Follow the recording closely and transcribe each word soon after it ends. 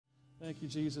Thank you,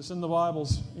 Jesus. In the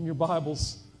Bibles, in your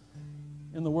Bibles,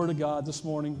 in the Word of God this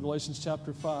morning, Galatians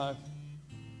chapter 5.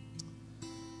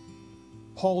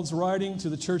 Paul is writing to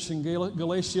the church in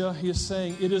Galatia. He is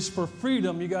saying, it is for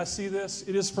freedom. You guys see this?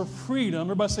 It is for freedom.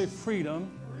 Everybody say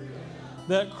freedom.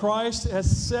 That Christ has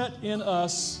set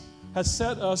us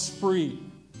free.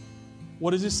 What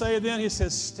does he say then? He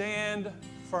says, stand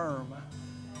firm.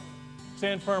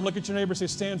 Stand firm. Look at your neighbor and say,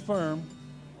 stand firm.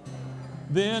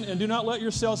 Then, and do not let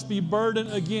yourselves be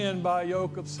burdened again by a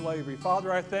yoke of slavery.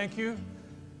 Father, I thank you,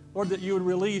 Lord, that you would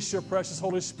release your precious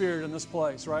Holy Spirit in this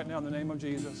place right now in the name of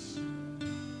Jesus.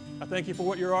 I thank you for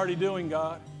what you're already doing,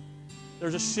 God.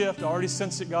 There's a shift. I already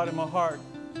sense it, God, in my heart.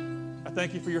 I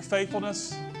thank you for your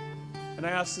faithfulness, and I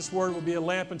ask this word will be a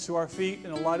lamp unto our feet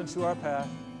and a light unto our path.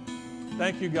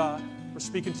 Thank you, God, for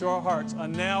speaking to our hearts. A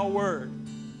now word.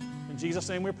 In Jesus'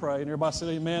 name we pray. And everybody say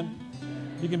amen.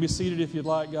 You can be seated if you'd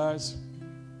like, guys.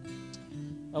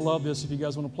 I love this. If you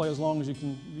guys want to play as long as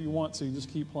you want to,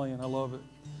 just keep playing. I love it.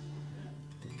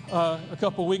 A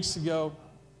couple weeks ago,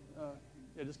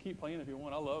 yeah, just keep playing if you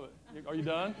want. I love it. Are you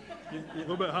done? A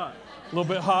little bit hot. A little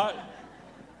bit hot.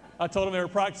 I told them they were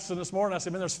practicing this morning. I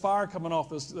said, man, there's fire coming off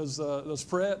those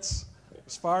frets.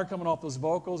 There's fire coming off those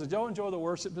vocals. Did y'all enjoy the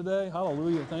worship today?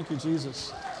 Hallelujah. Thank you,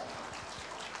 Jesus.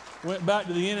 Went back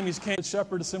to the enemy's camp,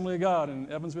 Shepherd Assembly of God in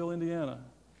Evansville, Indiana.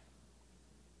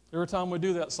 Every time we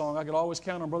do that song, I could always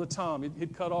count on Brother Tom.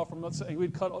 He'd cut off from,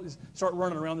 he'd start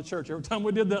running around the church every time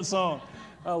we did that song.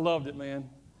 I loved it, man.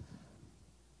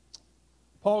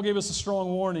 Paul gave us a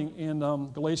strong warning in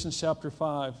Galatians chapter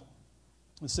 5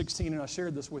 and 16, and I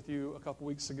shared this with you a couple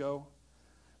weeks ago,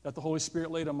 that the Holy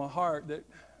Spirit laid on my heart that,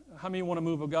 how many want to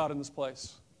move of God in this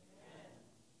place?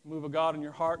 Move of God in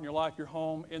your heart, in your life, your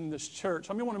home, in this church.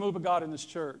 How many want to move of God in this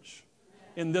church,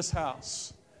 in this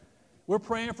house? We're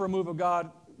praying for a move of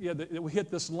God. Yeah, that we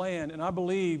hit this land, and I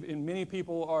believe in many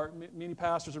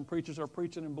pastors and preachers are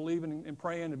preaching and believing and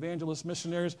praying, evangelists,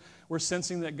 missionaries. We're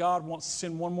sensing that God wants to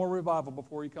send one more revival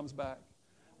before He comes back.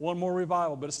 One more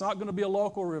revival, but it's not going to be a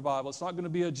local revival. It's not going to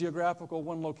be a geographical,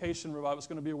 one location revival. It's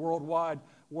going to be a worldwide,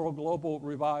 global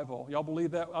revival. Y'all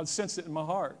believe that? I sense it in my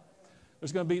heart.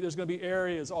 There's going to be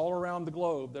areas all around the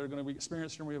globe that are going to be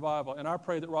experiencing revival, and I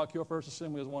pray that Rock Hill First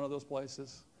Assembly is one of those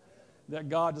places. That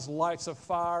God just lights a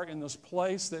fire in this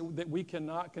place that we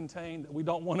cannot contain, that we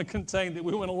don't want to contain, that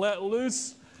we want to let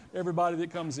loose everybody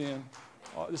that comes in,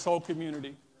 this whole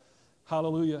community.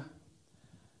 Hallelujah.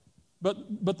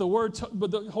 But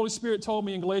the Holy Spirit told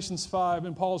me in Galatians 5,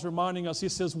 and Paul's reminding us, he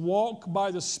says, walk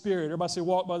by the Spirit. Everybody say,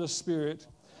 walk by the Spirit.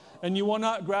 And you will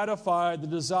not gratify the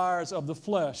desires of the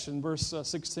flesh. In verse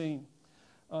 16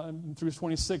 through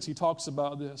 26, he talks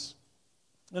about this.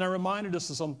 And I reminded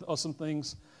us of some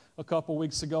things a couple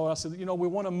weeks ago. I said, we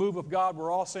want a move of God. We're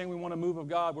all saying we want a move of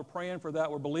God. We're praying for that.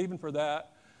 We're believing for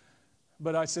that.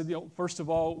 But I said, first of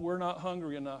all, we're not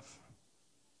hungry enough.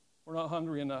 We're not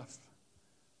hungry enough.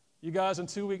 You guys, in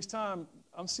 2 weeks' time,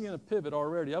 I'm seeing a pivot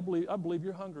already. I believe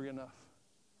you're hungry enough.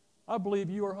 I believe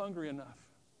you are hungry enough.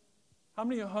 How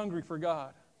many are hungry for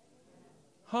God?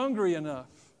 Hungry enough.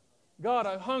 God,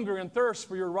 I hunger and thirst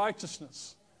for your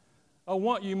righteousness. I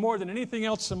want you more than anything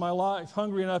else in my life,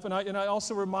 hungry enough. And I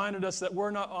also reminded us that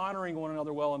we're not honoring one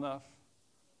another well enough.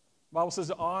 The Bible says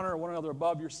to honor one another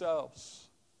above yourselves.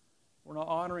 We're not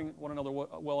honoring one another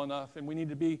well enough, and we need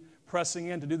to be pressing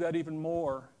in to do that even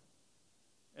more.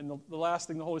 And the last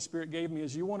thing the Holy Spirit gave me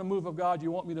is, you want a move of God,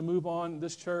 you want me to move on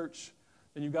this church,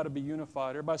 then you've got to be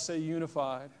unified. Everybody say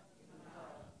unified.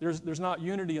 There's not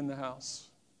unity in the house.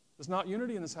 There's not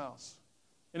unity in this house.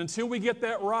 And until we get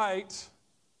that right,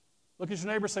 look at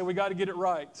your neighbor and say, we got to get it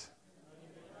right.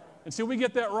 Until we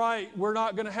get that right, we're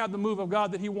not going to have the move of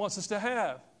God that He wants us to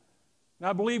have. And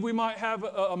I believe we might have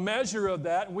a measure of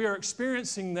that, and we are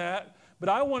experiencing that. But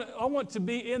I want to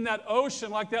be in that ocean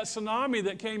like that tsunami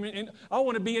that came in. I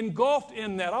want to be engulfed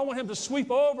in that. I want Him to sweep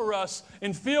over us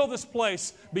and fill this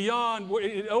place beyond where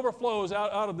it overflows out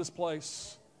of this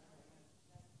place.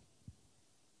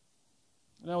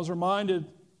 And I was reminded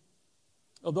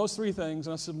of those three things,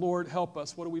 and I said, Lord, help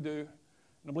us. What do we do? And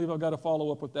I believe I've got to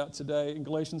follow up with that today. In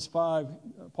Galatians 5,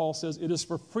 Paul says, it is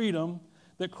for freedom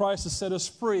that Christ has set us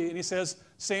free. And he says,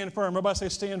 stand firm. Everybody say,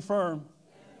 stand firm.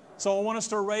 So I want us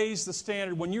to raise the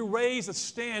standard. When you raise the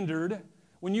standard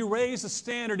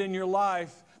in your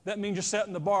life, that means you're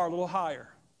setting the bar a little higher.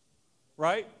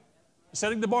 Right? You're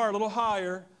setting the bar a little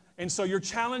higher, and so you're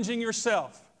challenging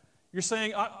yourself. You're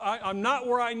saying, I'm not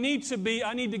where I need to be.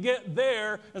 I need to get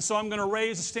there, and so I'm going to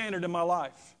raise the standard in my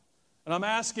life. And I'm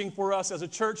asking for us as a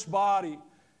church body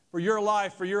for your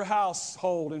life, for your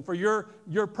household, and for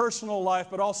your personal life,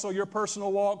 but also your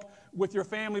personal walk with your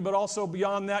family, but also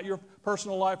beyond that, your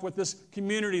personal life with this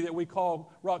community that we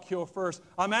call Rock Hill First.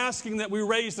 I'm asking that we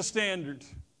raise the standard.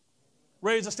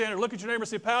 Raise the standard. Look at your neighbor and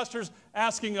say, Pastor's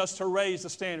asking us to raise the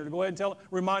standard. Go ahead and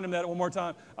remind him that one more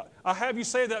time. I have you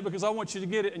say that because I want you to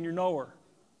get it and you know her.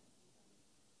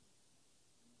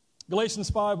 Galatians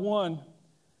 5:1.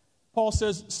 Paul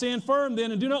says, stand firm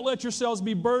then, and do not let yourselves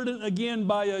be burdened again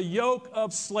by a yoke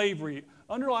of slavery.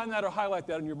 Underline that or highlight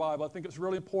that in your Bible. I think it's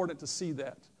really important to see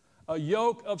that. A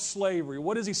yoke of slavery.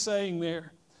 What is he saying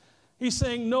there? He's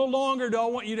saying, no longer do I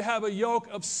want you to have a yoke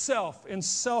of self and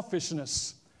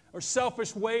selfishness or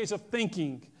selfish ways of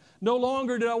thinking. No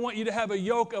longer do I want you to have a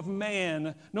yoke of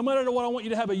man. No matter what, I want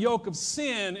you to have a yoke of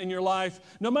sin in your life.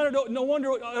 No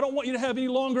wonder I don't want you to have any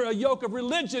longer a yoke of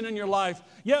religion in your life.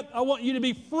 Yet I want you to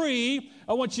be free.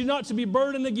 I want you not to be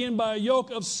burdened again by a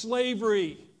yoke of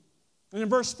slavery. And in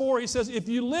verse 4, he says, if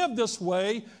you live this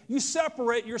way, you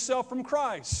separate yourself from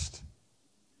Christ.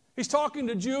 He's talking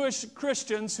to Jewish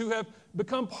Christians who have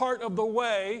become part of the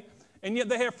way, and yet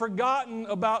they have forgotten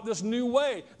about this new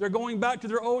way. They're going back to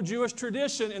their old Jewish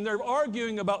tradition, and they're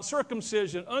arguing about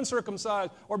circumcision,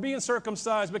 uncircumcised, or being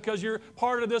circumcised because you're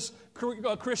part of this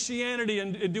Christianity,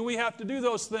 and do we have to do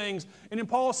those things? And then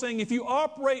Paul's saying, if you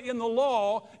operate in the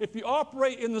law, if you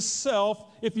operate in the self,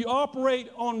 if you operate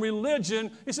on religion,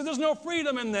 he said there's no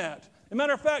freedom in that. As a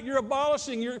matter of fact, you're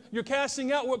abolishing, you're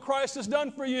casting out what Christ has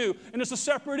done for you, and it's a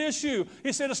separate issue.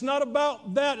 He said it's not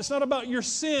about that. It's not about your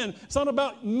sin. It's not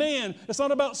about man. It's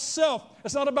not about self.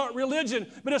 It's not about religion,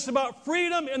 but it's about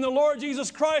freedom in the Lord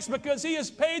Jesus Christ because He has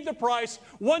paid the price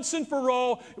once and for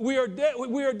all. We are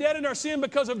dead in our sin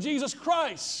because of Jesus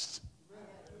Christ.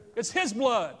 It's His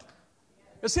blood.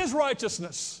 It's His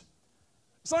righteousness.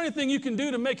 It's not anything you can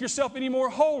do to make yourself any more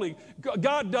holy.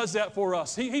 God does that for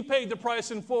us. He paid the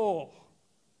price in full.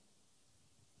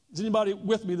 Is anybody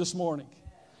with me this morning?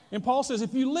 And Paul says,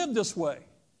 if you live this way,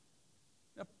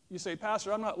 you say,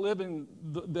 Pastor, I'm not living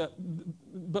that.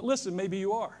 But listen, maybe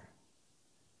you are.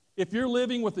 If you're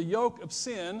living with the yoke of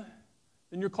sin,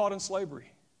 then you're caught in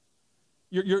slavery.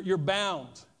 You're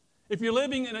bound. If you're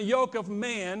living in a yoke of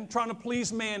man, trying to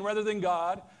please man rather than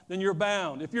God, then you're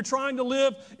bound. If you're trying to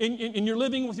live and you're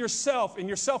living with yourself in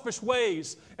your selfish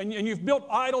ways, and you've built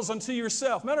idols unto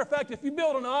yourself. Matter of fact, if you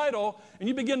build an idol and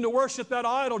you begin to worship that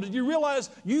idol, did you realize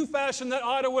you fashioned that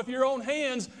idol with your own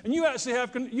hands, and you actually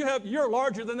you're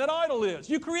larger than that idol is.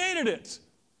 You created it.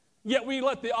 Yet we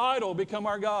let the idol become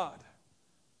our God.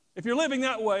 If you're living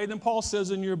that way, then Paul says,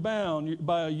 then you're bound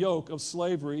by a yoke of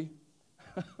slavery.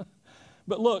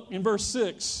 But look, in verse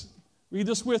 6, read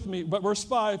this with me, but verse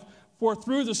 5, for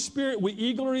through the Spirit we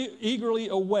eagerly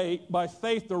await by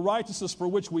faith the righteousness for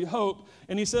which we hope.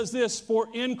 And he says this, for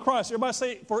in Christ. Everybody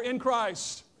say, for in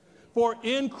Christ. For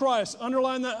in Christ.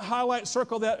 Underline that, highlight,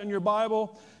 circle that in your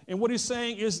Bible. And what he's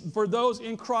saying is, for those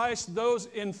in Christ, those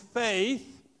in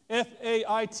faith,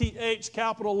 F-A-I-T-H,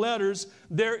 capital letters,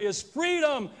 there is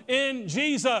freedom in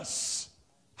Jesus.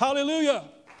 Hallelujah.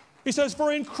 He says,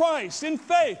 for in Christ, in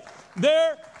faith,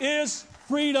 there is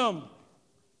freedom.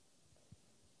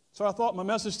 So I thought my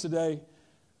message today,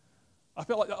 I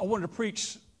felt like I wanted to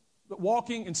preach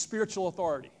walking in spiritual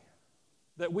authority.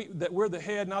 That we're the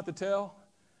head, not the tail.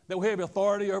 That we have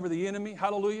authority over the enemy.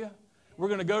 Hallelujah. We're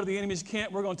going to go to the enemy's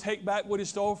camp. We're going to take back what he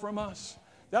stole from us.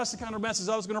 That's the kind of message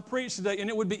I was going to preach today. And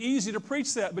it would be easy to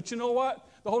preach that. But you know what?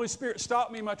 The Holy Spirit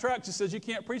stopped me in my tracks and says, you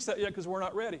can't preach that yet because we're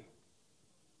not ready.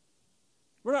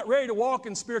 We're not ready to walk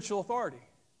in spiritual authority.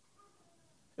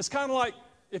 It's kind of like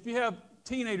if you have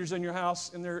teenagers in your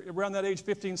house and they're around that age,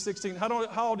 15, 16.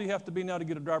 How old do you have to be now to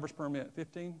get a driver's permit?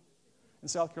 15 in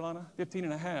South Carolina? 15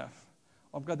 and a half.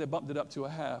 Oh, I'm glad they bumped it up to a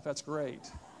half. That's great.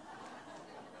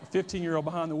 A 15-year-old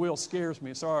behind the wheel scares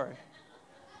me. Sorry.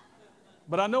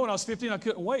 But I know when I was 15, I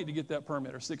couldn't wait to get that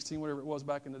permit, or 16, whatever it was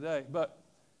back in the day. But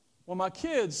when my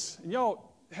kids, and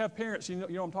y'all have parents, you know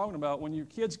what I'm talking about, when your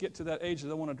kids get to that age that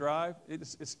they want to drive,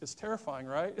 it's terrifying,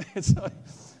 right? It's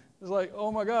like,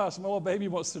 oh my gosh, my little baby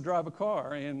wants to drive a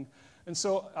car. And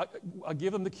so I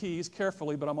give them the keys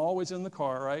carefully, but I'm always in the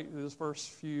car, right? Those first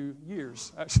few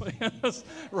years, actually,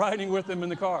 riding with them in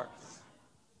the car.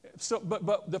 So,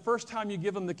 but the first time you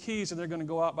give them the keys and they're going to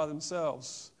go out by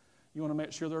themselves, you want to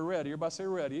make sure they're ready. Everybody say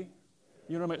ready.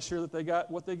 You want to make sure that they got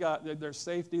what they got. Their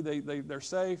safety, they're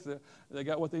safe. They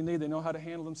got what they need. They know how to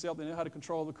handle themselves. They know how to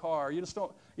control the car. You just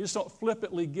don't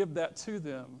flippantly give that to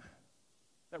them,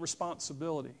 that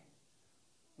responsibility.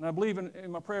 And I believe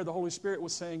in my prayer, the Holy Spirit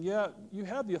was saying, yeah, you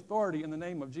have the authority in the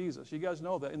name of Jesus. You guys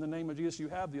know that. In the name of Jesus, you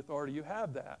have the authority. You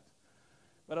have that.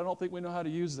 But I don't think we know how to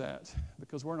use that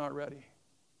because we're not ready.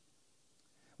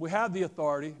 We have the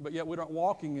authority, but yet we aren't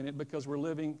walking in it because we're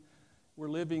living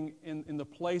in the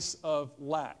place of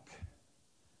lack.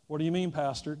 What do you mean,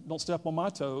 Pastor? Don't step on my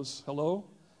toes. Hello?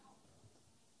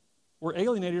 We're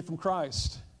alienated from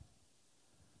Christ.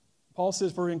 Paul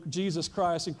says, for in Jesus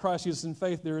Christ, in Christ Jesus in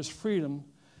faith, there is freedom.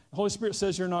 The Holy Spirit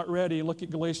says you're not ready. Look at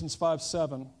Galatians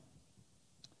 5:7.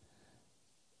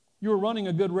 You are running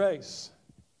a good race.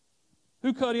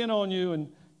 Who cut in on you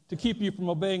and to keep you from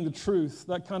obeying the truth?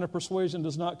 That kind of persuasion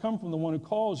does not come from the one who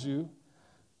calls you.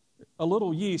 A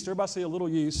little yeast. Everybody say a little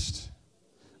yeast.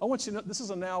 I want you to know, this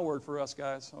is a now word for us,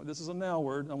 guys. This is a now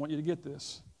word. I want you to get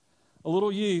this. A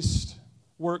little yeast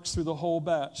works through the whole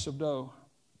batch of dough.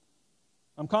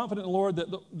 I'm confident in the Lord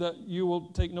that you will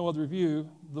take no other view.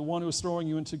 The one who is throwing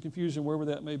you into confusion, wherever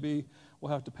that may be, will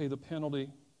have to pay the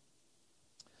penalty.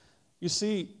 You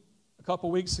see, a couple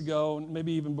weeks ago, and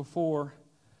maybe even before,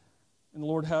 and the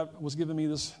Lord was giving me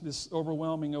this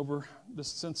overwhelming over this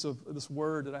sense of this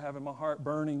word that I have in my heart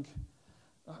burning.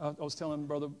 I was telling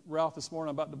Brother Ralph this morning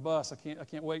about the bus. I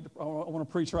can't wait. I want to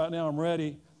preach right now. I'm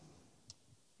ready.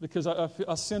 Because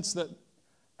I sense that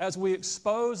as we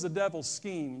expose the devil's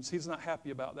schemes, he's not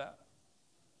happy about that.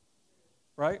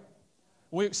 Right?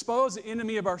 When we expose the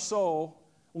enemy of our soul,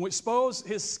 when we expose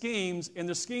his schemes, and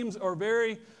the schemes are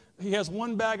he has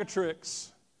one bag of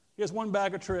tricks. He has one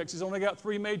bag of tricks. He's only got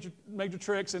three major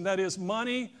tricks, and that is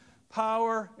money,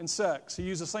 power, and sex. He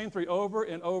uses the same three over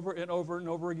and over and over and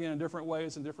over again in different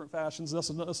ways and different fashions.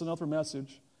 That's another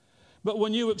message. But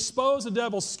when you expose the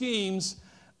devil's schemes,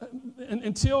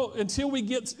 until we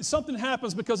get, something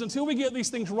happens, because until we get these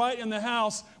things right in the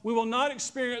house, we will not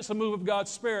experience the move of God's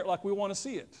Spirit like we want to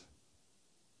see it.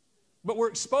 But we're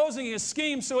exposing his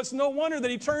schemes, so it's no wonder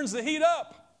that he turns the heat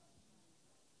up.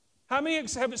 How many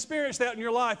have experienced that in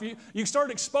your life? You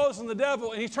start exposing the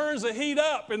devil, and he turns the heat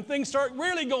up, and things start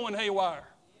really going haywire.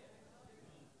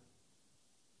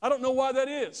 I don't know why that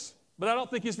is, but I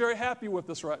don't think he's very happy with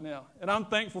us right now. And I'm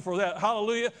thankful for that.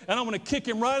 Hallelujah. And I'm going to kick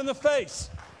him right in the face.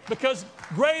 Because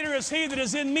greater is he that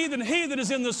is in me than he that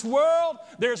is in this world.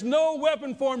 There's no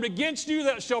weapon formed against you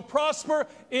that shall prosper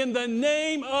in the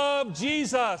name of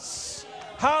Jesus.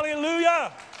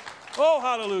 Hallelujah. Oh,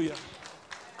 hallelujah.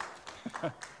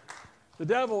 The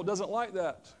devil doesn't like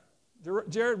that.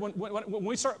 Jared, when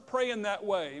we start praying that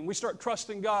way and we start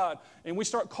trusting God and we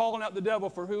start calling out the devil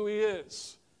for who he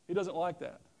is, he doesn't like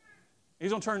that. He's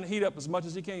going to turn the heat up as much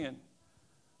as he can.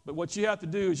 But what you have to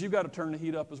do is you've got to turn the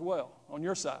heat up as well on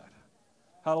your side.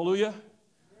 Hallelujah.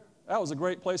 That was a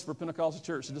great place for a Pentecostal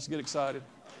church to just get excited.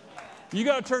 You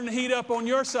got to turn the heat up on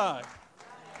your side.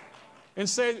 And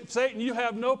say, Satan, you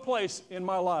have no place in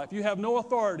my life. You have no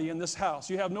authority in this house.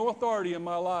 You have no authority in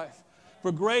my life.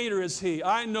 For greater is he.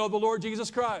 I know the Lord Jesus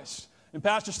Christ. And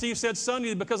Pastor Steve said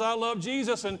Sunday, because I love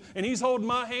Jesus and he's holding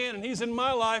my hand and he's in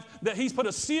my life, that he's put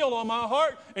a seal on my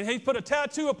heart and he's put a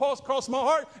tattoo across my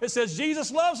heart. It says,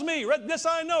 Jesus loves me. This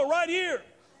I know right here.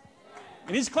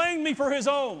 And he's claimed me for his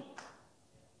own.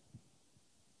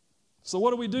 So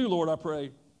what do we do, Lord, I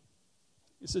pray?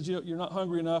 He says, you're not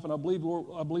hungry enough, and I believe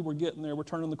we're getting there. We're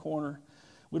turning the corner.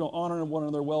 We don't honor one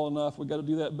another well enough. We've got to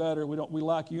do that better. We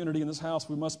lack unity in this house.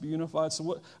 We must be unified.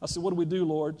 So I said, what do we do,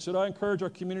 Lord? Should I encourage our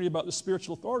community about the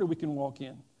spiritual authority we can walk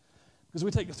in? Because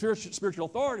we take the spiritual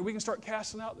authority, we can start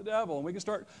casting out the devil, and we can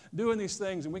start doing these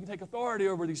things, and we can take authority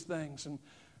over these things. And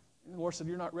the Lord said,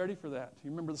 you're not ready for that.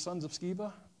 You remember the sons of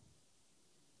Sceva?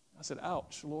 I said,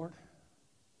 ouch, Lord.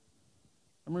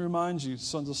 Let me remind you,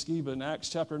 sons of Sceva, in Acts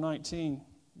chapter 19,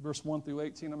 verse 1 through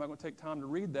 18. I'm not going to take time to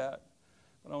read that,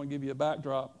 but I want to give you a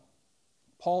backdrop.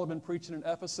 Paul had been preaching in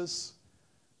Ephesus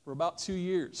for about 2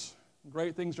 years.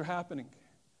 Great things are happening.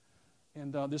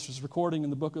 And this was recording in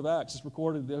the book of Acts. It's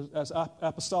recorded as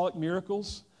apostolic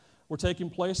miracles were taking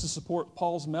place to support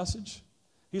Paul's message.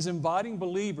 He's inviting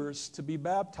believers to be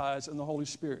baptized in the Holy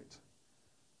Spirit.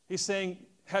 He's saying,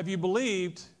 have you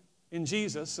believed in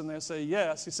Jesus? And they say,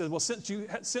 yes. He said, well, since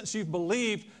you've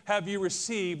believed, have you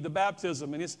received the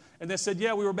baptism? And they said,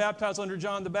 yeah, we were baptized under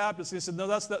John the Baptist. And he said, no,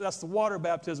 that's the water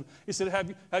baptism. He said,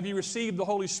 have you received the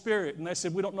Holy Spirit? And they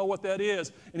said, we don't know what that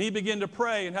is. And he began to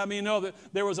pray. And how many know that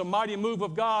there was a mighty move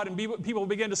of God, and people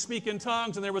began to speak in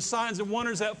tongues, and there were signs and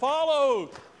wonders that followed.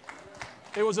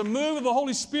 It was a move of the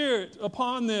Holy Spirit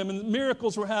upon them, and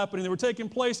miracles were happening. They were taking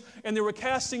place, and they were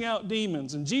casting out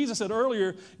demons. And Jesus had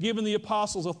earlier given the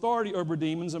apostles authority over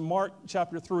demons. In Mark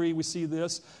chapter 3, we see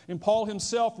this. And Paul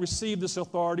himself received this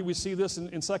authority. We see this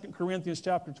in 2 Corinthians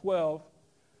chapter 12.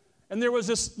 And there was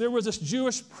this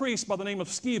Jewish priest by the name of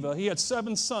Sceva. He had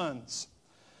 7 sons.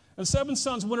 And 7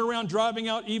 sons went around driving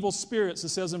out evil spirits, it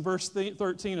says in verse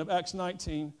 13 of Acts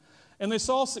 19. And they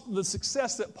saw the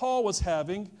success that Paul was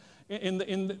having.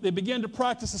 and they began to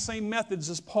practice the same methods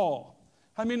as Paul.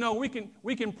 How many know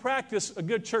we can practice a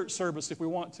good church service if we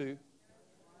want to?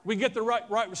 We get the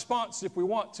right response if we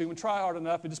want to and try hard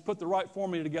enough and just put the right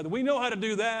formula together. We know how to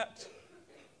do that.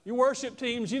 You worship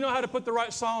teams, you know how to put the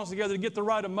right songs together to get the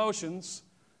right emotions.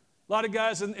 A lot of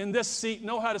guys in this seat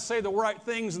know how to say the right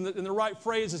things and the right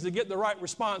phrases to get the right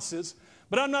responses.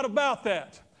 But I'm not about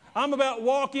that. I'm about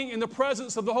walking in the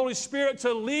presence of the Holy Spirit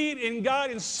to lead and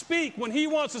guide and speak when He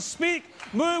wants to speak,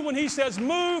 move when He says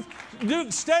move,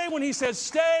 stay when He says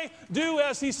stay, do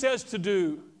as He says to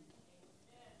do.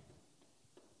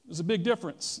 There's a big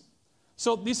difference.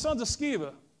 So these sons of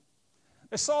Sceva,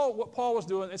 they saw what Paul was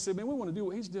doing. They said, man, we want to do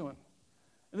what he's doing.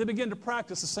 And they began to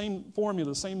practice the same formula,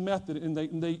 the same method, and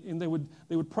they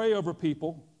would pray over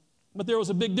people. But there was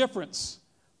a big difference.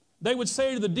 They would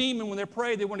say to the demon when they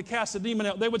prayed, they wanted to cast the demon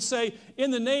out, they would say,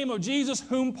 in the name of Jesus,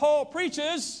 whom Paul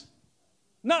preaches,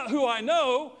 not who I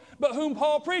know, but whom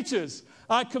Paul preaches,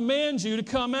 I command you to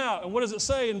come out. And what does it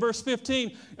say in verse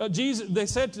 15? Jesus, they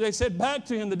said back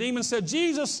to him, the demon said,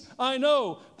 Jesus I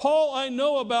know, Paul I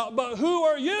know about, but who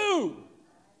are you?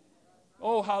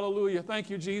 Oh, hallelujah.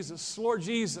 Thank you, Jesus. Lord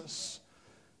Jesus,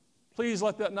 please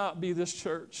let that not be this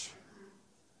church.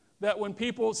 That when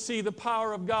people see the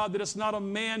power of God, that it's not a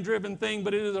man-driven thing,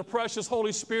 but it is a precious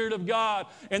Holy Spirit of God.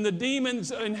 And the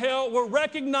demons in hell will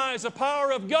recognize the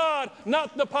power of God,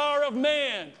 not the power of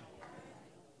man.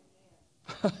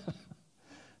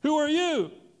 Who are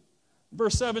you?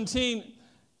 Verse 17,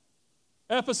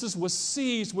 Ephesus was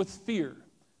seized with fear,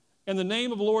 and the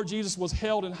name of the Lord Jesus was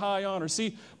held in high honor.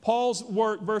 See, Paul's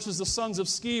work versus the sons of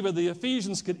Sceva, the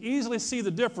Ephesians could easily see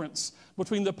the difference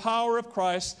between the power of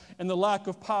Christ and the lack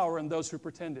of power in those who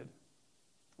pretended.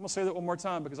 I'm going to say that one more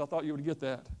time because I thought you would get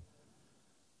that.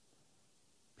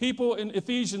 People in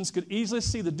Ephesians could easily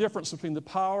see the difference between the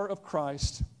power of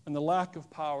Christ and the lack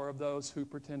of power of those who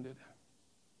pretended.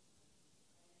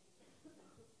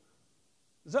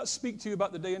 Does that speak to you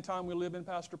about the day and time we live in,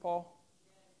 Pastor Paul?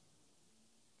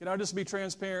 Can I just be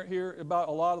transparent here about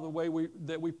a lot of the way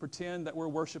that we pretend that we're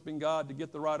worshiping God to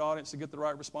get the right audience, to get the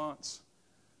right response?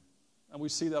 And we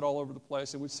see that all over the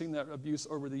place, and we've seen that abuse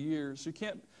over the years. You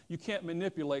can't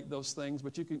manipulate those things,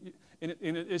 but you can, and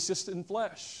it's just in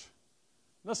flesh.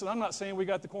 Listen, I'm not saying we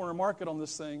got the corner market on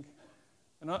this thing,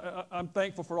 and I'm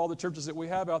thankful for all the churches that we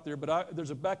have out there, but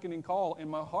there's a beckoning call in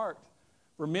my heart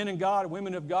for men and God,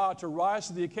 women of God, to rise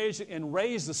to the occasion and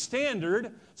raise the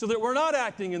standard so that we're not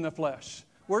acting in the flesh.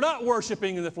 We're not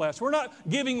worshiping in the flesh. We're not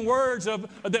giving words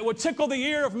that would tickle the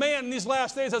ear of man in these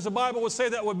last days, as the Bible would say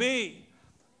that would be.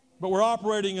 But we're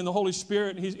operating in the Holy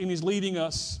Spirit, and He's leading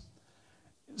us.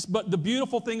 But the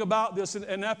beautiful thing about this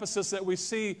in Ephesus that we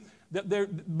see,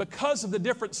 that because of the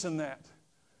difference in that,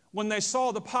 when they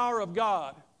saw the power of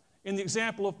God in the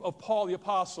example of Paul the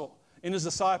Apostle and his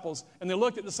disciples, and they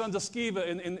looked at the sons of Sceva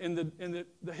and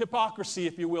the hypocrisy,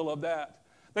 if you will, of that,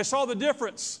 they saw the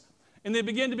difference. And they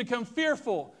began to become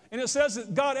fearful. And it says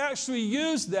that God actually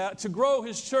used that to grow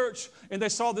His church. And they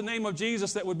saw the name of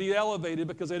Jesus that would be elevated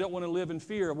because they don't want to live in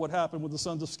fear of what happened with the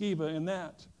sons of Sceva in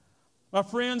that. My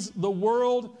friends, the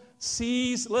world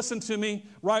sees, listen to me,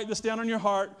 write this down on your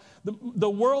heart. The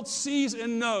world sees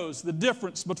and knows the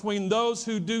difference between those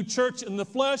who do church in the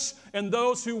flesh and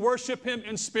those who worship Him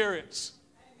in spirits.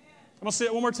 I'm going to say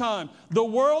it one more time. The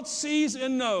world sees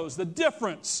and knows the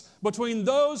difference between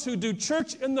those who do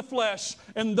church in the flesh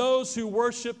and those who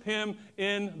worship Him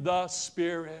in the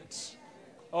Spirit.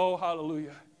 Oh,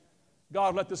 hallelujah.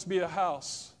 God, let this be a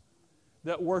house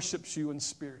that worships You in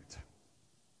spirit.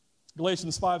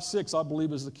 Galatians 5:6, I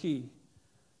believe, is the key.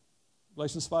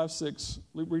 Galatians 5:6.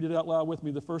 Read it out loud with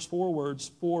me, the first 4 words.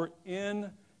 For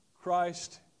in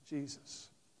Christ Jesus.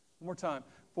 One more time.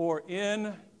 For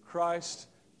in Christ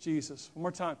Jesus. One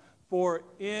more time. For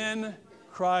in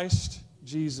Christ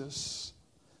Jesus.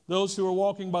 Those who are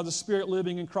walking by the Spirit,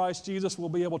 living in Christ Jesus, will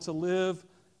be able to live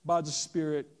by the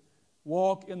Spirit.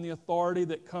 Walk in the authority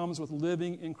that comes with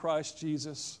living in Christ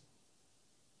Jesus.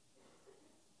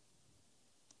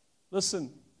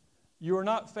 Listen, you are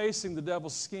not facing the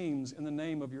devil's schemes in the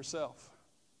name of yourself.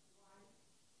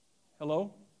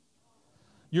 Hello?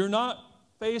 You're not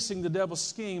facing the devil's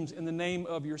schemes in the name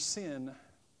of your sin.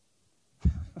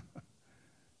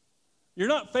 You're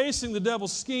not facing the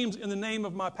devil's schemes in the name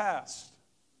of my past.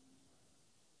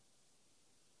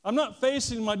 I'm not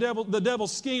facing the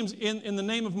devil's schemes in the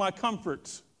name of my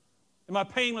comfort and my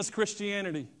painless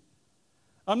Christianity.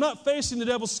 I'm not facing the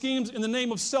devil's schemes in the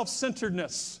name of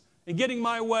self-centeredness and getting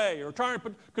my way or trying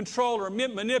to control or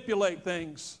manipulate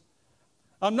things.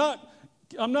 I'm not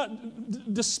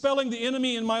dispelling the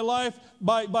enemy in my life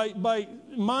by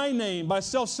my name, by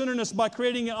self-centeredness, by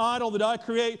creating an idol that I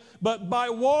create, but by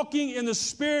walking in the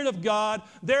Spirit of God.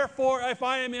 Therefore, if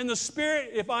I am in the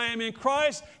Spirit, if I am in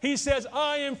Christ, He says,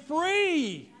 I am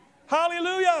free.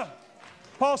 Hallelujah.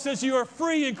 Paul says, you are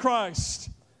free in Christ.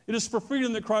 It is for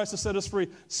freedom that Christ has set us free.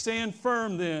 Stand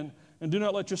firm then, and do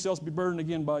not let yourselves be burdened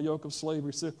again by a yoke of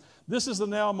slavery. So this is the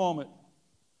now moment.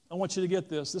 I want you to get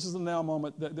this. This is the now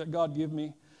moment that God gave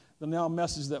me, the now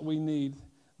message that we need,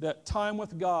 that time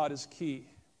with God is key.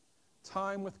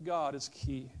 Time with God is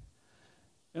key.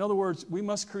 In other words, we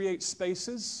must create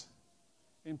spaces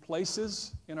and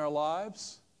places in our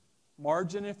lives,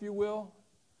 margin, if you will,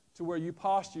 to where you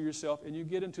posture yourself and you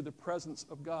get into the presence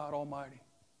of God Almighty.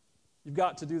 You've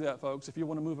got to do that, folks, if you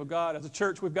want to move of God. As a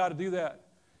church, we've got to do that.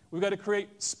 We've got to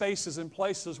create spaces and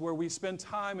places where we spend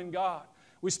time in God.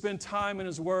 We spend time in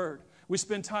His Word. We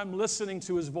spend time listening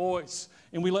to His voice.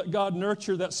 And we let God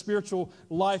nurture that spiritual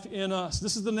life in us.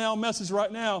 This is the now message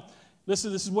right now.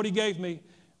 Listen, this is what He gave me.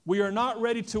 We are not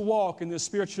ready to walk in this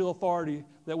spiritual authority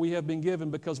that we have been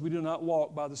given because we do not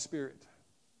walk by the Spirit.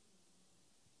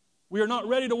 We are not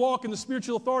ready to walk in the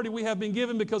spiritual authority we have been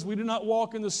given because we do not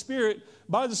walk in the Spirit.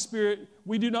 By the Spirit,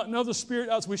 we do not know the Spirit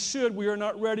as we should. We are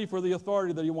not ready for the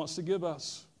authority that He wants to give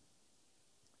us.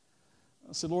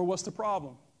 I said, Lord, what's the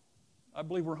problem? I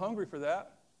believe we're hungry for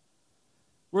that.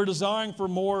 We're desiring for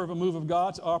more of a move of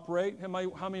God to operate. How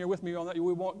many are with me on that?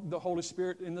 We want the Holy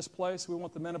Spirit in this place. We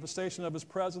want the manifestation of His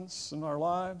presence in our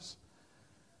lives.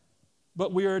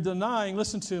 But we are denying,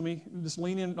 listen to me, just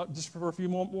lean in just for a few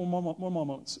more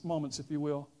moments, if you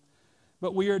will.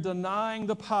 But we are denying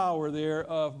the power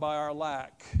thereof by our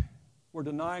lack. We're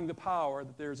denying the power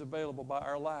that there is available by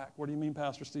our lack. What do you mean,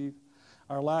 Pastor Steve?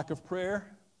 Our lack of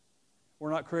prayer.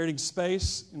 We're not creating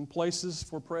space and places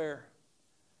for prayer.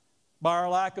 By our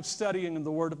lack of studying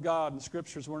the Word of God and the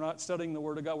Scriptures, we're not studying the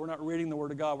Word of God. We're not reading the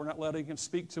Word of God. We're not letting Him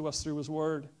speak to us through His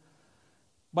Word.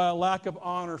 By a lack of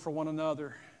honor for one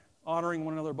another. Honoring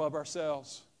one another above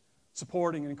ourselves,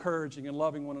 supporting and encouraging and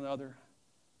loving one another,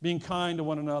 being kind to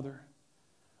one another.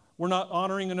 We're not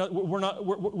honoring another.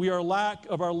 We are lack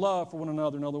of our love for one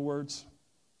another, in other words.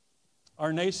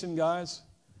 Our nation, guys,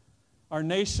 our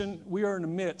nation, we are in the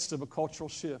midst of a cultural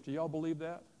shift. Do y'all believe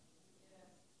that?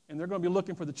 And they're going to be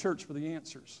looking for the church for the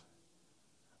answers.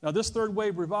 Now, this third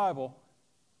wave revival,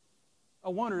 I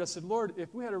wondered, I said, Lord,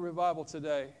 if we had a revival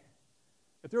today,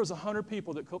 if there was 100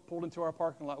 people that pulled into our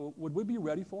parking lot, would we be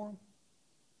ready for them?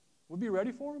 Would we be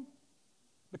ready for them?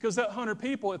 Because that 100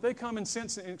 people, if they come and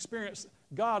sense and experience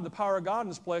God, the power of God in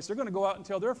this place, they're going to go out and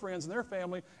tell their friends and their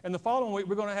family, and the following week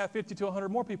we're going to have 50 to 100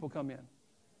 more people come in.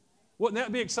 Wouldn't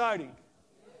that be exciting?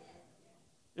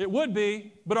 It would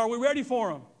be, but are we ready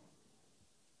for them?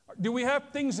 Do we have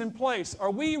things in place? Are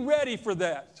we ready for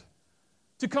that?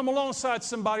 To come alongside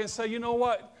somebody and say, you know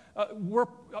what?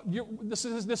 This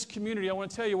is this community. I want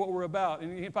to tell you what we're about.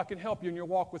 And if I can help you in your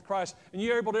walk with Christ, and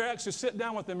you're able to actually sit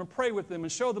down with them and pray with them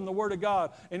and show them the Word of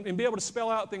God and be able to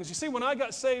spell out things. You see, when I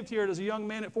got saved here as a young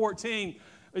man at 14,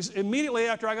 immediately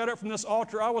after I got up from this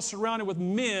altar, I was surrounded with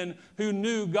men who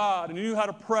knew God and knew how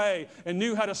to pray and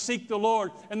knew how to seek the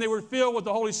Lord. And they were filled with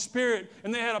the Holy Spirit.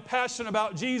 And they had a passion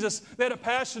about Jesus. They had a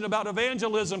passion about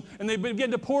evangelism. And they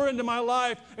began to pour into my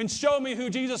life and show me who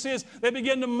Jesus is. They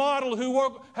began to model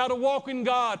how to walk in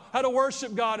God, how to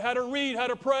worship God, how to read, how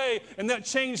to pray. And that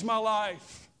changed my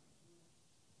life.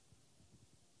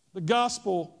 The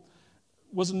gospel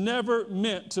was never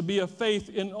meant to be a faith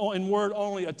in word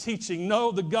only, a teaching.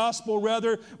 No, the gospel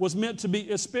rather was meant to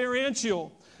be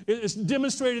experiential. It's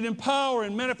demonstrated in power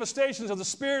and manifestations of the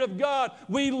Spirit of God.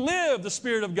 We live the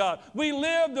Spirit of God. We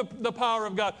live the power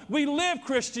of God. We live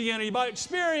Christianity by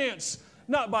experience,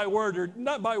 not by word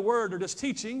or just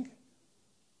teaching.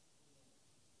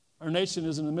 Our nation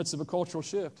is in the midst of a cultural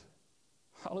shift.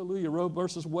 Hallelujah. Roe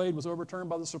versus Wade was overturned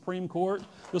by the Supreme Court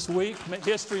this week.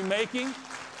 History making.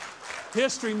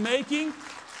 History making.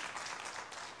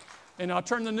 And I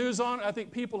turn the news on, I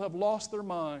think people have lost their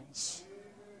minds.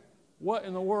 What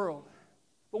in the world?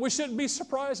 But we shouldn't be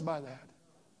surprised by that.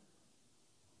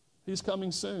 He's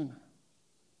coming soon.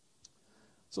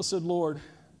 So I said, Lord,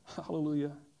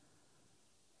 hallelujah.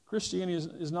 Christianity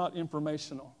is not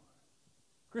informational.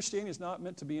 Christianity is not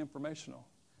meant to be informational.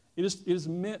 It is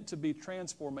meant to be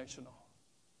transformational,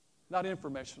 not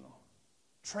informational.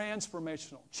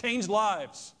 Transformational. Change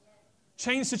lives.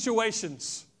 Change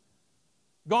situations.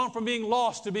 Gone from being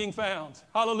lost to being found.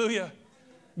 Hallelujah.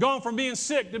 Gone from being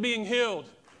sick to being healed.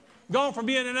 Gone from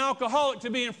being an alcoholic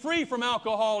to being free from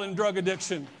alcohol and drug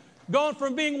addiction. Gone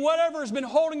from being whatever has been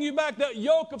holding you back, that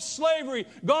yoke of slavery.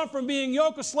 Gone from being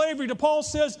yoke of slavery to Paul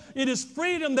says, it is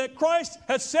freedom that Christ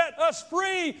has set us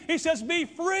free. He says, be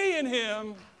free in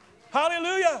Him.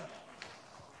 Hallelujah.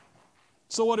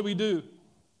 So what do we do?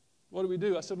 What do we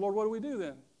do? I said, Lord, what do we do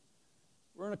then?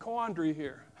 We're in a quandary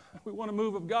here. We want to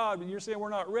move of God, but you're saying we're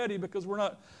not ready because we're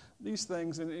not these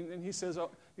things. And he says,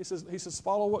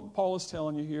 follow what Paul is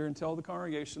telling you here and tell the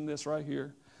congregation this right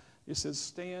here. He says,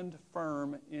 stand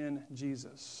firm in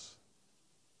Jesus.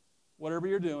 Whatever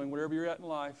you're doing, wherever you're at in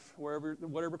life,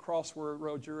 whatever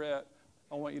crossroad you're at,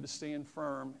 I want you to stand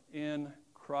firm in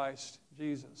Christ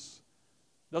Jesus.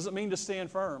 Doesn't mean to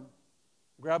stand firm.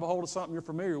 Grab a hold of something you're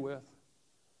familiar with.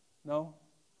 No.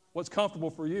 What's comfortable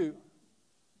for you?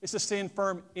 It's to stand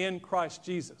firm in Christ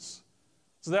Jesus.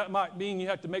 So that might mean you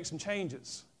have to make some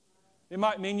changes. It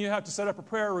might mean you have to set up a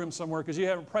prayer room somewhere because you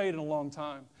haven't prayed in a long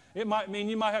time. It might mean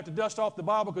you might have to dust off the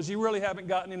Bible because you really haven't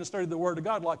gotten in and studied the Word of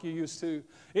God like you used to.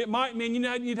 It might mean you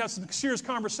need to have some serious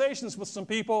conversations with some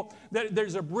people that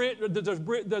there's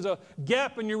a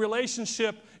gap in your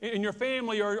relationship in your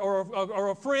family or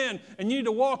a friend, and you need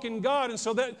to walk in God, and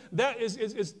so that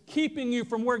is keeping you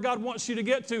from where God wants you to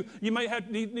get to. You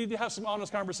might need to have some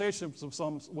honest conversations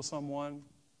with someone.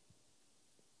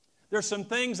 There's some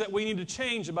things that we need to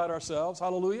change about ourselves.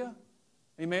 Hallelujah.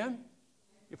 Amen.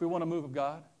 If we want to move of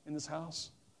God in this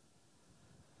house.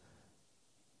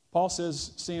 Paul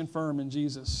says, stand firm in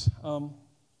Jesus.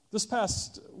 This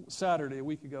past Saturday, a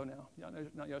week ago now,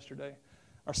 not yesterday,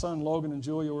 our son Logan and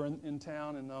Julia were in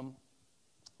town, and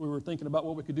we were thinking about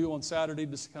what we could do on Saturday,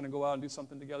 just to kind of go out and do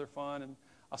something together fun. And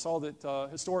I saw that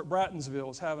historic Brattonsville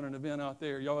was having an event out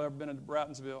there. Y'all ever been to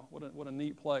Brattonsville? What a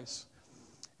neat place.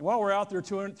 And while we're out there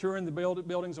touring the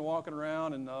buildings and walking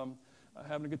around and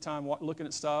having a good time looking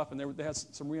at stuff, and they had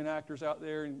some reenactors out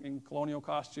there in colonial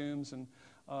costumes, and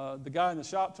the guy in the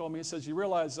shop told me, he says, you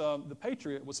realize The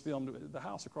Patriot was filmed at the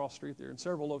house across the street there, and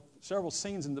several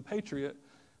scenes in The Patriot.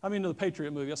 I'm into The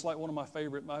Patriot movie. That's like one of my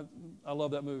favorite. I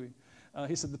love that movie.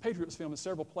 He said The Patriot was filmed in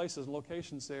several places and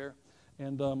locations there,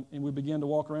 and we began to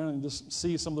walk around and just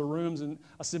see some of the rooms, and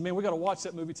I said, man, we got to watch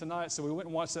that movie tonight. So we went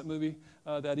and watched that movie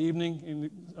that evening,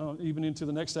 and even into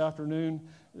the next afternoon.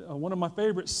 One of my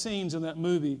favorite scenes in that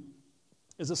movie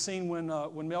is a scene when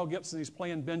Mel Gibson, he's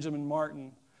playing Benjamin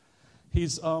Martin.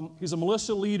 He's a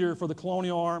militia leader for the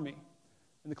Colonial Army.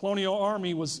 And the Colonial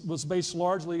Army was based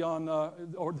largely on,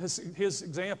 or his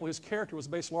example, his character was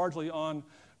based largely on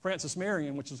Francis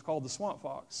Marion, which is called the Swamp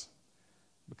Fox,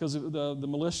 because of the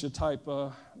militia type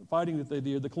fighting that they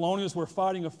did. The Colonials were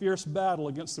fighting a fierce battle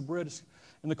against the British,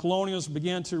 and the Colonials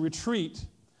began to retreat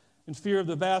in fear of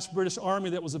the vast British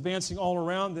army that was advancing all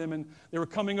around them, and they were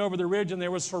coming over the ridge, and they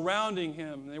were surrounding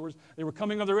him. They were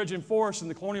coming over the ridge in force, and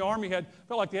the Colonial Army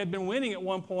felt like they had been winning at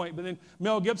one point, but then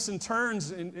Mel Gibson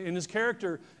turns in his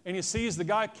character, and he sees the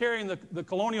guy carrying the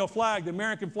colonial flag, the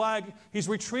American flag. He's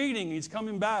retreating. He's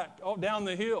coming back down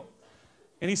the hill.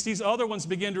 And he sees other ones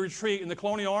begin to retreat, and the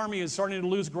Colonial Army is starting to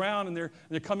lose ground, and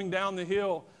they're coming down the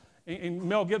hill. And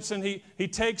Mel Gibson, he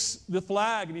takes the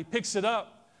flag, and he picks it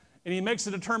up, and he makes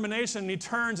a determination, and he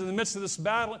turns in the midst of this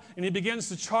battle, and he begins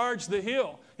to charge the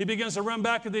hill. He begins to run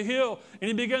back to the hill, and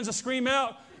he begins to scream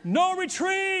out, no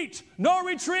retreat, no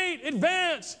retreat,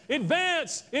 advance,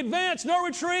 advance, advance, no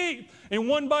retreat. And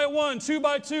one by one, 2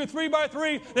 by 2, 3 by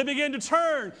 3, they begin to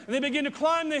turn, and they begin to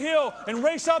climb the hill and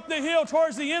race up the hill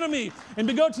towards the enemy and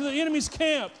to go to the enemy's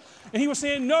camp. And he was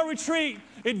saying, no retreat,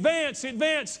 advance,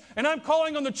 advance. And I'm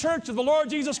calling on the church of the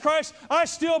Lord Jesus Christ. I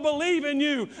still believe in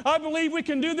you. I believe we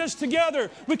can do this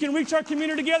together. We can reach our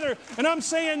community together. And I'm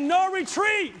saying, no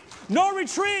retreat,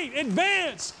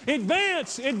 advance,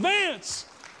 advance, advance.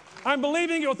 I'm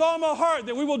believing it with all my heart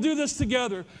that we will do this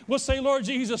together. We'll say, Lord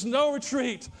Jesus, no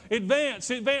retreat,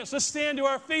 advance, advance. Let's stand to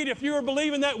our feet if you are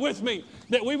believing that with me,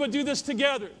 that we would do this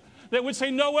together. That would say,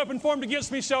 no weapon formed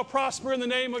against me shall prosper in the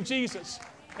name of Jesus.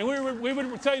 And we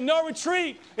would say, no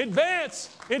retreat, advance,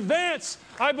 advance.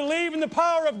 I believe in the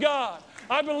power of God.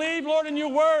 I believe, Lord, in your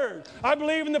word. I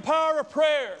believe in the power of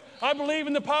prayer. I believe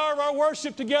in the power of our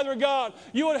worship together, God.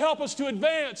 You will help us to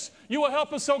advance. You will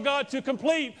help us, oh God, to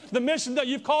complete the mission that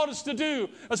you've called us to do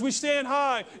as we stand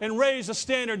high and raise a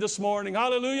standard this morning.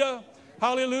 Hallelujah.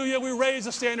 Hallelujah. We raise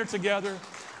a standard together.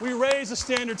 We raise a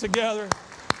standard together.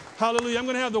 Hallelujah. I'm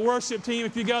going to have the worship team,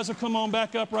 if you guys will come on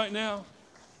back up right now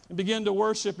and begin to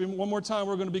worship. And one more time,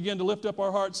 we're going to begin to lift up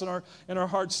our hearts and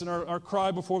our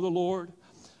cry before the Lord.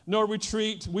 No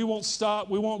retreat. We won't stop.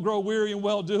 We won't grow weary in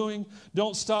well-doing.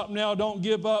 Don't stop now. Don't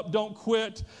give up. Don't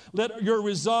quit. Let your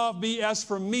resolve be, as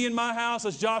for me and my house,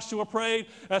 as Joshua prayed,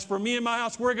 as for me and my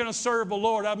house, we're going to serve the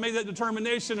Lord. I've made that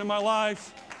determination in my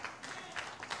life.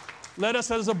 Let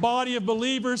us as a body of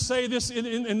believers say this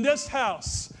in this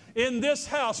house. In this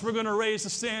house, we're going to raise the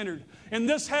standard. In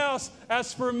this house,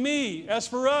 as for me, as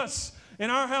for us, in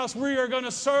our house, we are going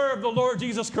to serve the Lord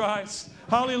Jesus Christ.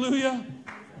 Hallelujah.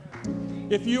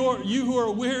 If you who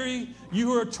are weary, you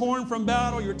who are torn from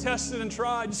battle, you're tested and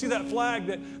tried. You see that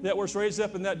flag that was raised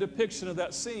up in that depiction of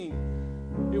that scene?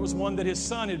 It was one that his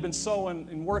son had been sewing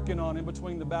and working on in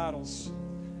between the battles.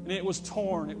 And it was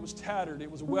torn, it was tattered,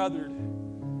 it was weathered.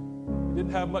 It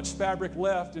didn't have much fabric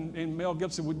left, and Mel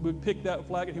Gibson would pick that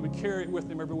flag and he would carry it with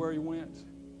him everywhere he went.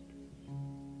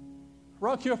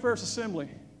 Rock Hill First Assembly.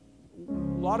 A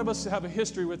lot of us have a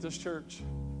history with this church.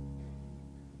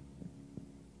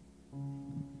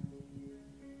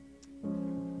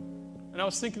 And I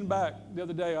was thinking back the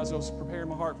other day as I was preparing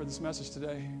my heart for this message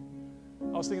today.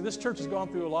 I was thinking this church has gone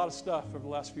through a lot of stuff over the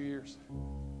last few years.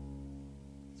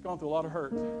 It's gone through a lot of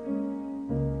hurt.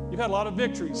 You've had a lot of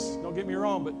victories, don't get me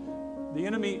wrong, but the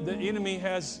enemy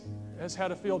has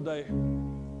had a field day.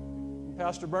 And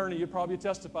Pastor Bernie, you probably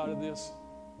testify to this.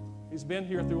 He's been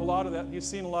here through a lot of that. He's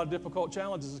seen a lot of difficult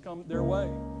challenges come their way.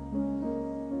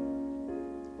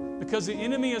 Because the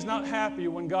enemy is not happy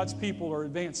when God's people are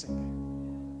advancing.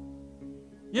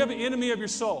 You have an enemy of your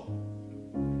soul.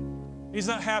 He's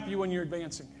not happy when you're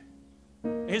advancing.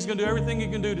 And he's going to do everything he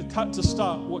can do to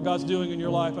stop what God's doing in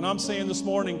your life. And I'm saying this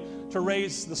morning to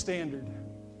raise the standard.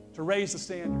 To raise the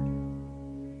standard.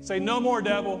 Say, no more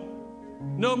devil.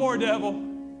 No more devil.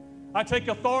 I take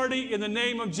authority in the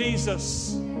name of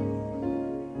Jesus.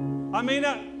 I may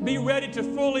not be ready to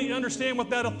fully understand what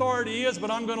that authority is,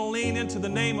 but I'm going to lean into the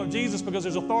name of Jesus because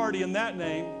there's authority in that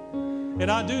name.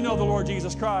 And I do know the Lord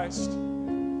Jesus Christ.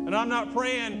 And I'm not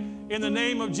praying in the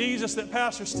name of Jesus that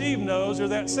Pastor Steve knows or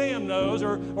that Sam knows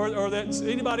or that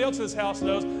anybody else in this house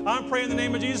knows. I'm praying in the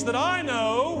name of Jesus that I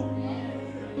know.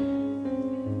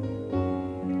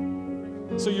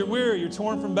 So you're weary, you're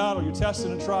torn from battle, you're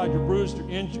tested and tried, you're bruised, you're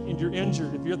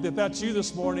injured. If that's you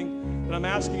this morning, then I'm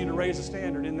asking you to raise a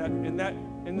standard in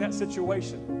that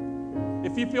situation.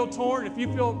 If you feel torn, if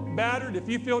you feel battered, if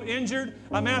you feel injured,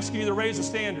 I'm asking you to raise a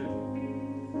standard.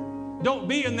 Don't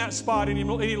be in that spot any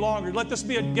longer. Let this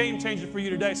be a game changer for you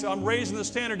today. So I'm raising the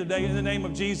standard today in the name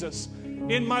of Jesus.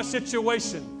 In my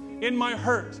situation, in my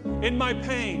hurt, in my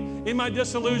pain, in my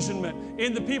disillusionment,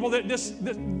 in the people that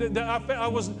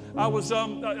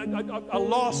I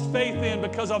lost faith in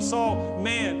because I saw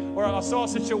man or I saw a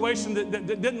situation that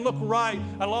didn't look right.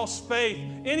 I lost faith.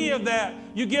 Any of that,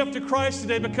 you give to Christ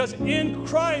today because in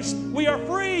Christ we are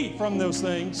free from those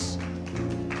things.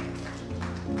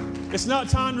 It's not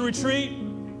time to retreat.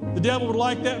 The devil would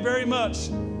like that very much.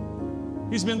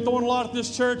 He's been throwing a lot at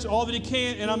this church, all that he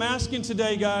can, and I'm asking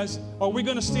today, guys, are we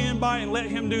going to stand by and let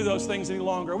him do those things any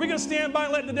longer? Are we going to stand by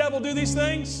and let the devil do these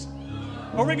things?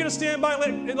 Are we going to stand by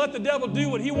and let the devil do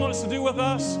what he wants to do with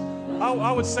us?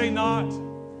 I would say not.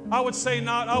 I would say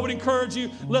not. I would encourage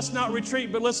you, let's not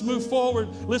retreat, but let's move forward.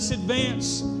 Let's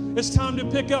advance. It's time to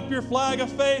pick up your flag of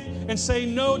faith and say,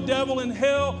 no devil in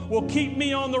hell will keep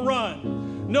me on the run.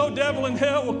 No devil in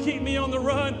hell will keep me on the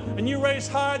run. And you raise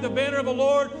high the banner of the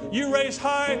Lord. You raise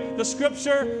high the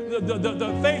Scripture,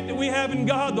 the faith that we have in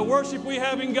God, the worship we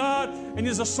have in God. And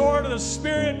there's a sword of the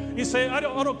Spirit. You say, I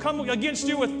don't come against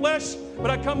you with flesh, but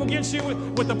I come against you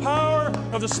with the power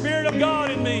of the Spirit of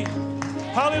God in me.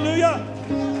 Hallelujah.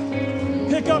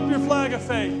 Pick up your flag of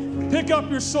faith. Pick up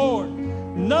your sword.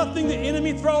 Nothing the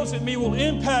enemy throws at me will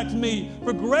impact me.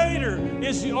 For greater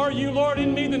are you, Lord,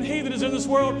 in me than he that is in this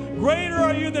world. Greater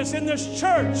are you that's in this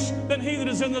church than he that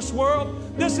is in this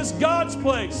world. This is God's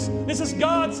place. This is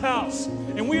God's house.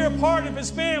 And we are part of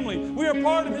his family. We are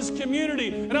part of his community.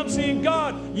 And I'm saying,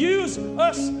 God, use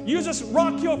us,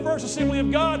 Rock Hill First Assembly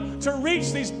of God, to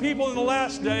reach these people in the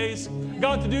last days.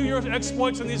 God, to do your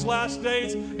exploits in these last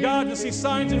days. God, to see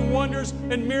signs and wonders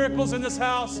and miracles in this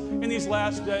house in these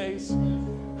last days.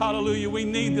 Hallelujah. We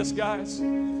need this, guys.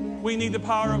 We need the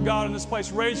power of God in this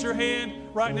place. Raise your hand.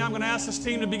 Right now, I'm going to ask this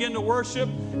team to begin to worship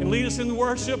and lead us in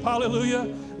worship. Hallelujah.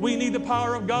 We need the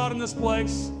power of God in this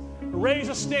place. Raise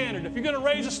a standard. If you're going to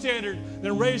raise a standard,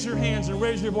 then raise your hands and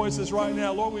raise your voices right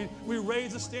now. Lord, we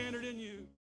raise a standard in you.